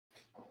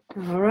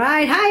All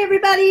right. Hi,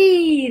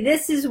 everybody.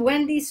 This is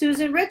Wendy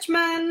Susan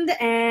Richmond,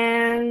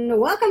 and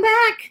welcome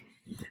back.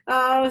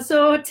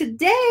 So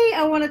today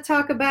I want to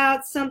talk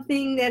about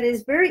something that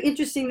is very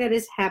interesting that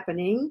is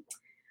happening.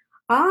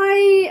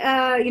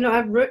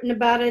 I've written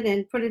about it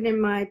and put it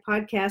in my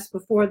podcast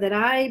before that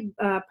I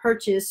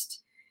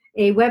purchased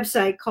a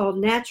website called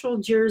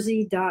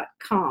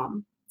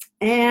naturaljersey.com.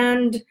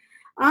 And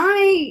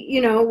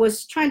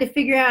was trying to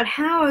figure out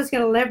how I was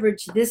going to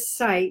leverage this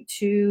site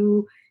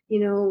to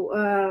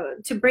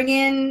bring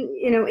in,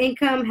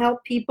 income,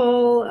 help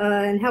people,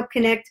 and help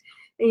connect,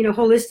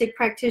 holistic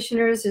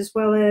practitioners as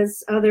well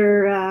as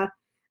other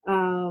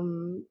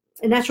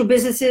natural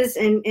businesses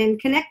and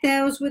connect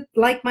those with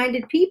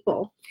like-minded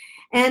people.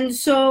 And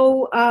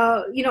so,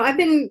 I've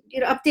been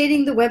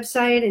updating the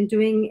website and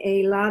doing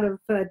a lot of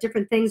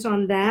different things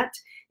on that.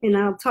 And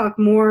I'll talk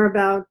more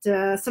about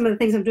some of the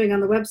things I'm doing on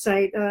the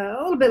website a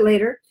little bit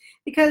later,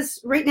 because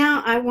right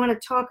now I want to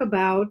talk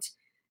about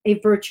a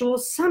virtual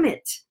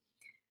summit.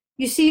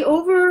 You see,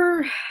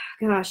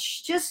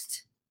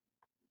 just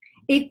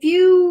a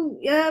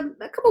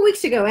couple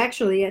weeks ago,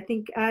 actually, I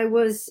think I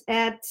was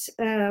at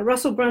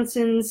Russell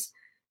Brunson's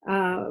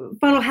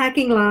Funnel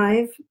Hacking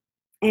Live,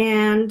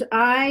 and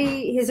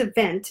his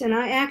event, and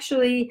I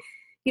actually,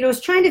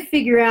 was trying to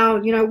figure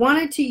out, I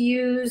wanted to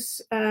use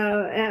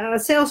a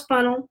sales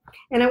funnel,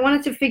 and I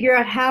wanted to figure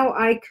out how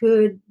I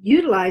could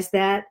utilize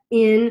that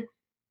in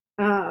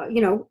my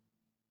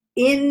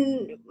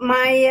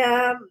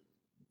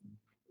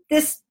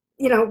this,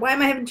 why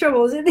am I having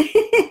troubles in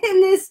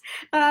this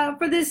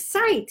for this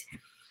site,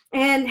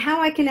 and how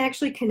I can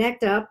actually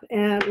connect up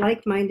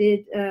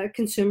like-minded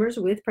consumers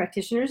with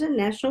practitioners and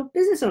national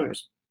business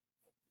owners.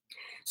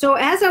 So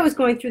as I was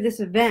going through this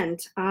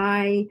event,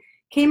 I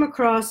came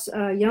across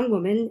a young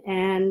woman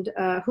and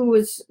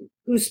who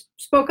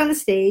spoke on the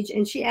stage,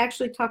 and she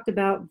actually talked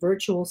about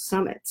virtual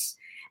summits.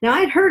 Now,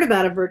 I'd heard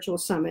about a virtual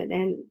summit,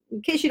 and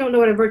in case you don't know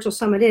what a virtual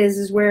summit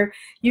is where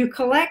you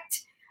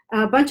collect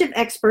a bunch of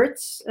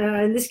experts.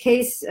 In this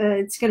case,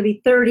 it's going to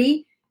be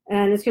 30,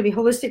 and it's going to be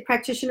holistic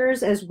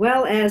practitioners as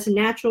well as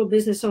natural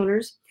business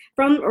owners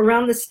from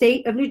around the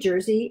state of New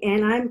Jersey,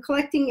 and I'm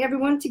collecting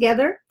everyone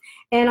together,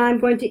 and I'm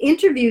going to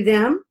interview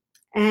them,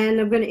 and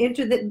I'm going to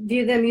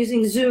interview them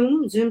using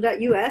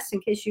zoom.us,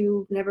 in case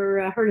you've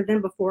never heard of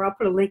them before. I'll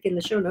put a link in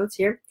the show notes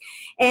here.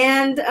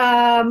 And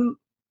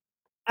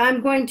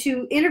I'm going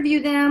to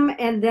interview them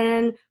and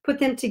then put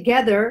them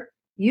together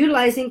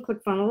utilizing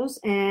ClickFunnels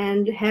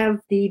and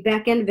have the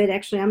back end of it.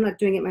 Actually, I'm not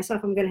doing it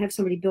myself. I'm going to have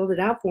somebody build it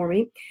out for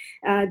me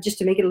just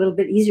to make it a little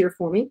bit easier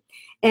for me.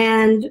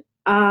 And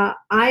I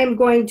am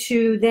going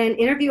to then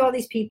interview all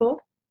these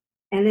people.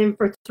 And then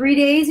for 3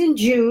 days in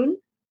June,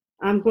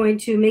 I'm going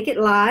to make it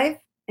live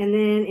and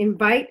then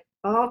invite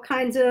all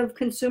kinds of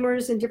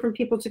consumers and different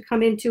people to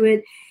come into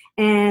it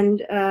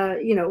and,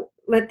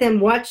 let them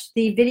watch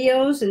the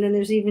videos. And then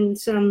there's even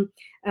some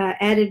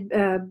added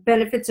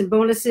benefits and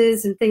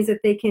bonuses and things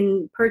that they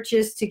can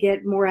purchase to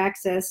get more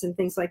access and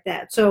things like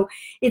that. So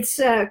it's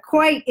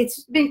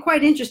been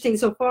quite interesting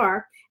so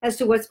far as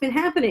to what's been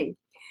happening.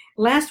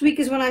 Last week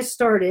is when I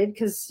started,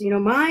 because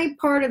my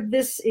part of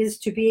this is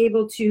to be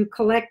able to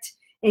collect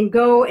and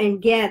go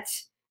and get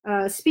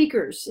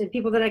speakers and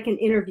people that I can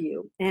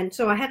interview. And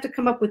so I have to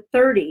come up with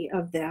 30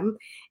 of them.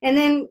 And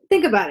then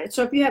think about it.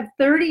 So if you have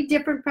 30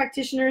 different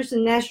practitioners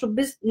and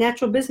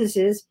natural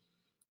businesses,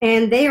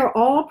 and they are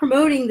all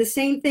promoting the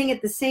same thing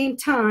at the same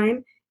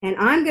time, and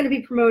I'm going to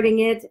be promoting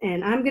it,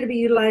 and I'm going to be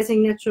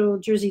utilizing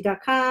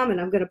naturaljersey.com, and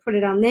I'm going to put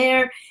it on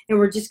there, and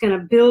we're just going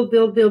to build,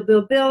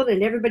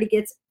 and everybody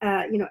gets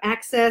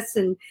access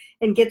and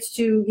gets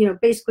to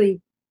basically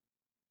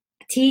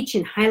teach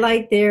and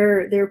highlight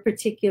their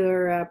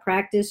particular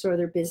practice or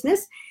their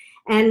business.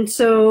 And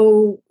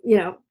so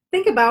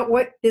think about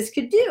what this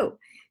could do,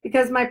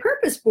 because my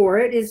purpose for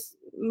it is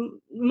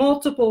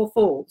multiple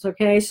folds.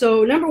 Okay,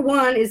 so number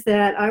one is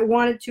that I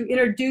wanted to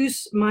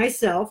introduce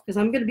myself, because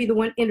I'm going to be the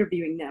one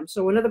interviewing them.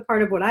 So another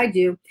part of what I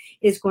do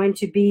is going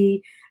to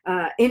be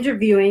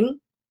interviewing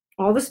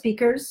all the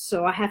speakers.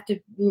 So I have to,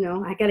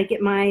 I got to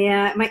get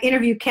my my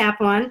interview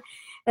cap on,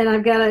 and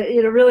I've got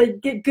to really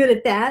get good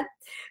at that.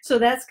 So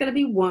that's going to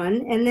be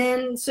one. And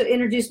then so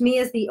introduce me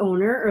as the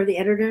owner or the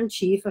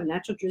editor-in-chief of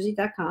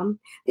naturaljersey.com.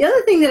 The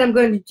other thing that I'm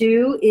going to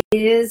do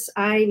is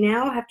I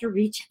now have to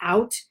reach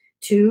out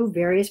to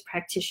various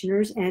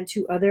practitioners and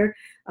to other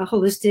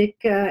holistic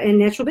and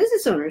natural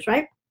business owners,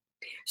 right?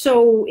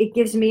 So it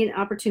gives me an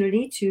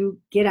opportunity to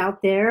get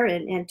out there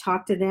and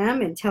talk to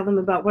them and tell them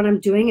about what I'm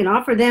doing and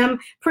offer them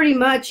pretty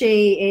much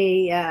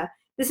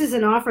this is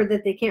an offer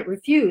that they can't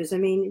refuse. I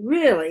mean,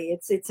 really,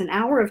 it's an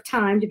hour of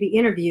time to be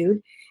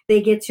interviewed. They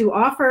get to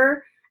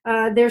offer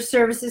their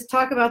services,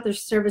 talk about their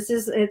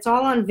services. It's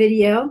all on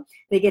video.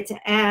 They get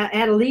to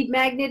add a lead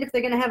magnet if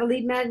they're going to have a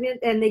lead magnet,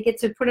 and they get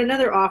to put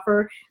another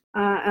offer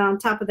on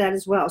top of that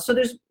as well. So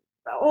there's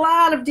a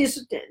lot of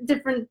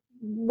different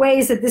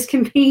ways that this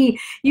can be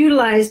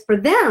utilized for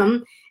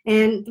them.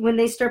 And when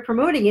they start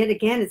promoting it,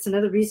 again, it's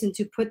another reason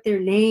to put their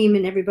name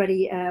and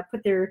everybody,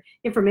 put their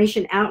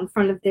information out in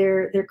front of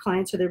their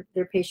clients or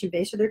their patient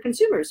base or their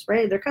consumers,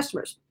 right? Their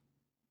customers.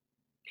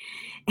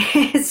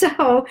 And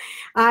so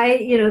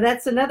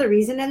that's another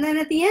reason. And then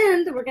at the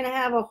end, we're going to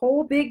have a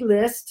whole big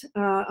list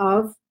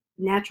of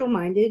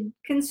natural-minded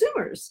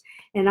consumers.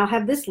 And I'll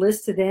have this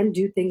list to then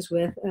do things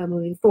with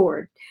moving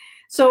forward.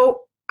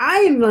 So I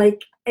am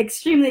like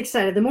extremely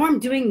excited. The more I'm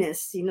doing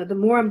this, the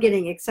more I'm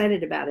getting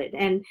excited about it.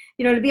 And,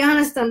 to be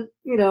honest, I'm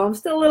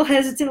still a little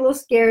hesitant, a little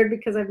scared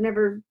because I've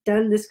never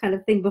done this kind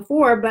of thing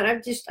before. But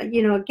I've just,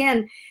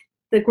 again,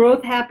 the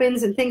growth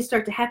happens and things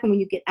start to happen when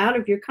you get out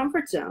of your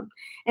comfort zone.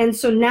 And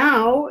so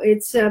now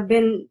it's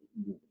been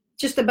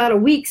just about a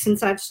week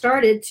since I've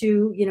started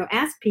to,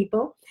 ask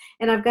people.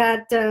 And I've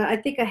got, I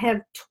think I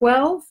have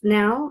 12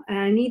 now, and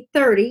I need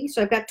 30.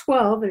 So I've got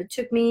 12, and it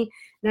took me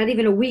not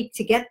even a week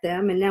to get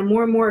them. And now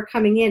more and more are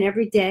coming in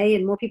every day,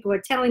 and more people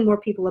are telling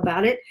more people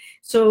about it.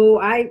 So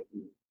I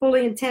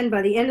fully intend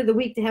by the end of the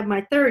week to have my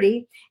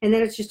 30, and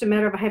then it's just a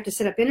matter of I have to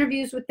set up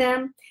interviews with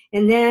them,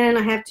 and then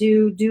I have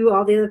to do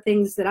all the other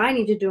things that I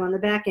need to do on the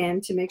back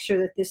end to make sure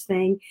that this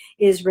thing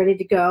is ready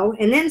to go,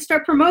 and then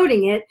start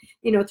promoting it,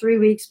 3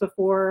 weeks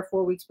before,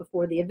 4 weeks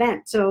before the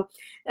event. So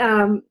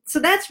so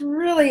that's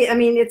really,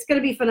 it's going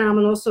to be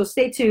phenomenal. So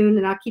stay tuned,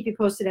 and I'll keep you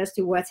posted as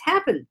to what's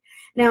happened.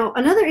 Now,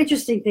 another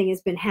interesting thing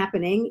has been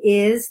happening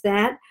is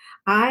that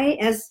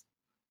as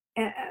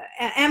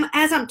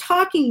I'm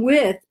talking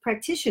with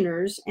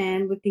practitioners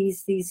and with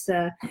these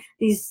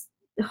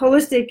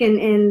holistic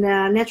and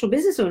natural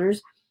business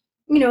owners,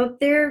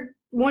 they're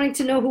wanting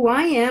to know who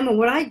I am and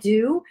what I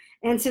do.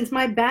 And since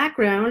my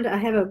background, I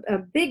have a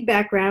big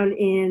background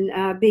in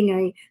being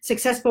a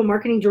successful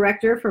marketing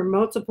director for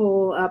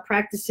multiple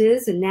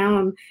practices, and now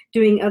I'm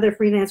doing other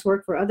freelance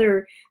work for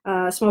other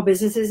small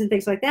businesses and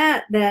things like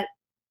that,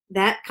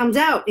 that comes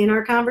out in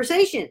our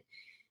conversation.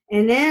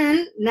 And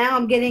then now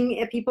I'm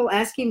getting people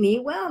asking me,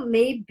 well,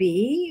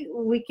 maybe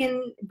we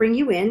can bring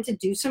you in to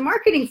do some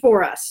marketing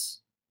for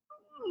us.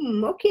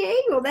 Okay,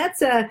 well,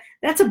 that's a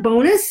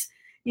bonus.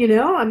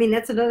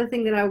 That's another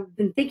thing that I've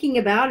been thinking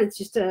about. It's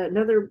just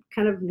another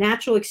kind of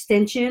natural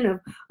extension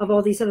of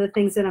all these other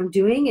things that I'm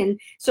doing. And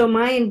so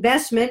my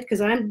investment,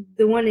 because I'm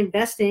the one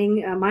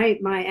investing,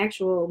 my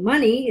actual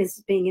money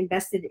is being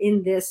invested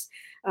in this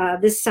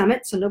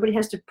summit. So nobody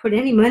has to put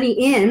any money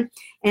in.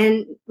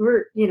 And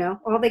we're,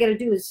 all they got to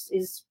do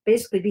is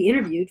basically be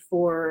interviewed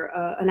for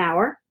an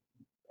hour.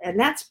 And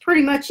that's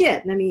pretty much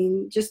it.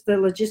 Just the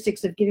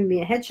logistics of giving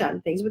me a headshot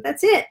and things, but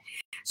that's it.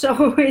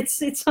 So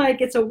it's like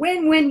it's a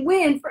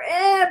win-win-win for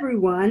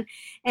everyone.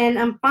 And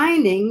I'm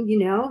finding,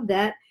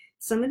 that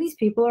some of these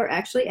people are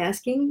actually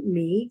asking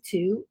me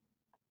to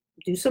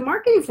do some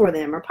marketing for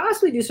them or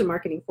possibly do some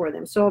marketing for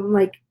them. So I'm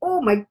like,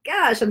 oh my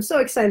gosh, I'm so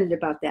excited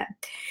about that.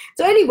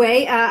 So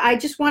anyway, I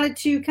just wanted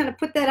to kind of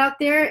put that out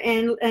there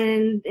and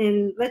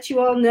let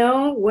you all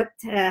know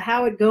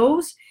how it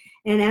goes.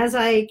 And as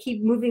I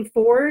keep moving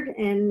forward,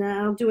 and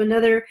I'll do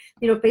another,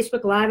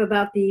 Facebook Live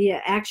about the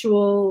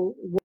actual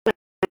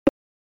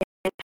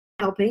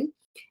helping.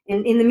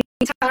 And in the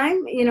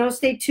meantime,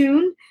 stay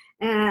tuned.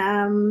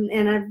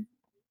 And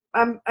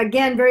I'm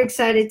again very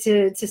excited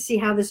to see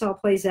how this all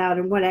plays out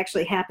and what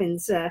actually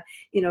happens,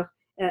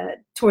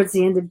 towards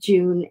the end of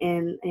June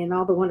and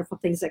all the wonderful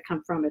things that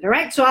come from it. All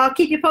right, so I'll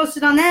keep you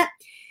posted on that.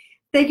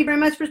 Thank you very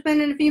much for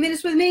spending a few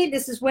minutes with me.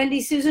 This is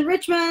Wendy Susan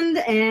Richmond.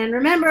 And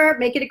remember,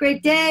 make it a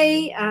great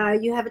day.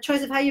 You have a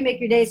choice of how you make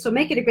your day, so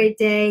make it a great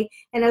day.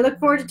 And I look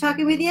forward to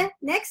talking with you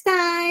next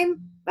time.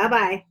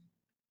 Bye-bye.